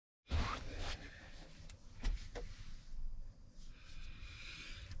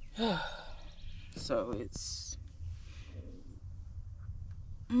So it's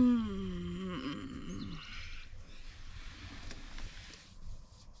I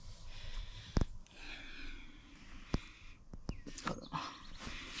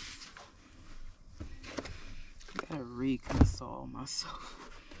gotta reconcile myself.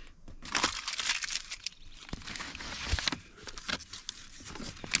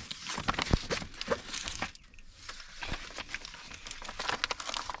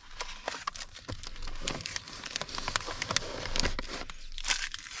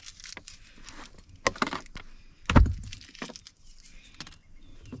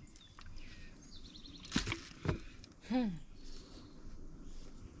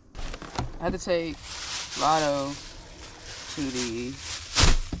 I had to take Lotto to the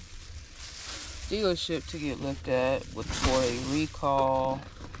dealership to get looked at for a recall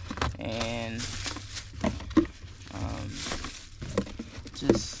and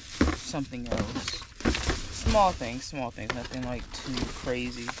just something else. Small things, nothing like too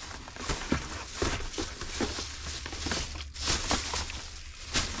crazy.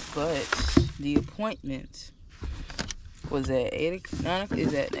 But the appointment was at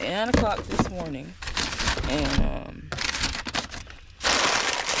 9 o'clock this morning, and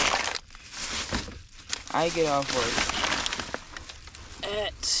I get off work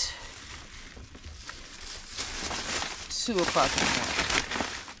at 2 o'clock in the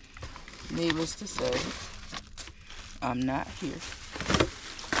morning. Needless to say, I'm not here,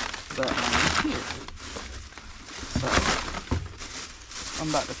 but I'm here. So I'm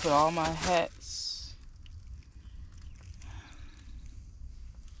about to put all my hats.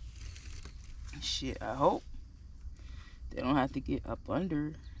 Shit, I hope they don't have to get up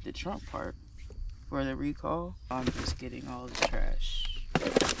under the trunk part for the recall. I'm just getting all the trash out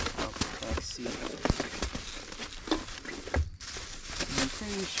the back seat. I'm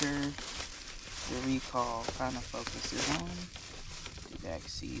pretty sure the recall kind of focuses on the back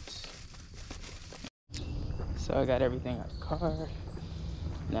seats. So I got everything out of the car.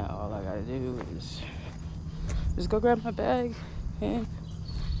 Now all I gotta do is just go grab my bag and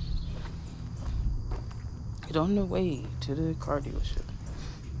get on the way to the car dealership.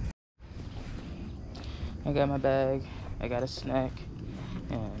 I got my bag, I got a snack,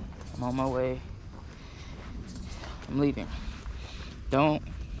 and I'm on my way. I'm leaving. Well,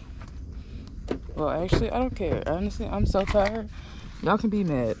 actually, I don't care. Honestly, I'm so tired. Y'all can be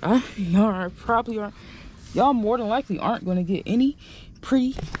mad. Y'all more than likely aren't gonna get any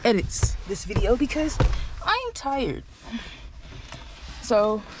pretty edits this video because I am tired.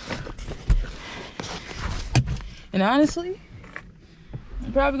 So, and honestly,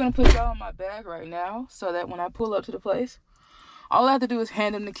 I'm probably gonna put y'all in my bag right now so that when I pull up to the place, all I have to do is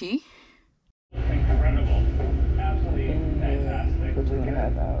hand them the key. Incredible. Absolutely fantastic. For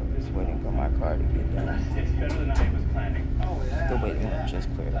 2.5 hours waiting for my car to get done. It's better than I was planning. Oh, yeah. The waiting room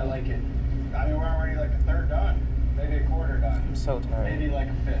just cleared. I like it. I mean, we're already like a third done. Maybe a quarter done. I'm so tired. Maybe like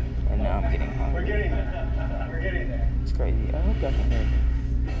a fifth. And now I'm getting hungry. We're getting there. We're getting there. It's crazy. I hope y'all can hear me.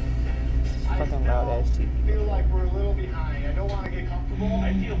 It's fucking loud ass TV. I feel like we're a little behind. I don't want to get comfortable.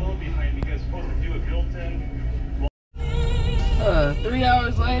 I feel a little behind because we're supposed to do a built-in. 3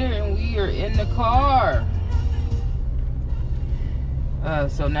 hours later and we are in the car.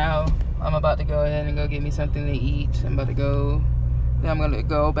 So now I'm about to go ahead and go get me something to eat. I'm gonna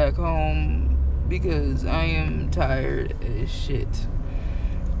go back home because I am tired as shit.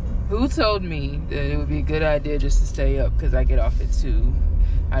 Who told me that it would be a good idea just to stay up because I get off at 2.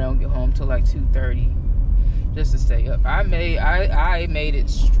 I don't get home till like 2:30 just to stay up. I made it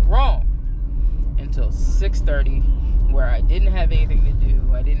strong until 6:30 where I didn't have anything to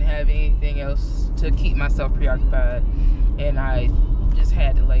do. I didn't have anything else to keep myself preoccupied, and I just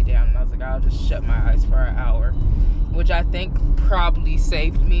had to lay down. And I was like, I'll just shut my eyes for an hour, which I think probably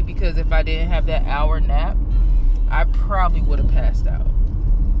saved me because if I didn't have that hour nap, I probably would have passed out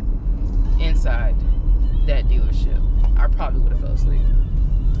inside that dealership. I probably would have fell asleep.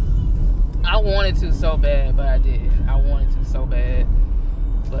 I wanted to so bad, but I didn't. I wanted to so bad.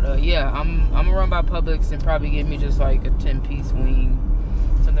 But yeah, I'm gonna run by Publix and probably get me just like a 10-piece wing,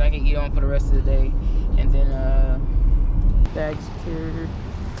 something I can eat on for the rest of the day, and then bag secured.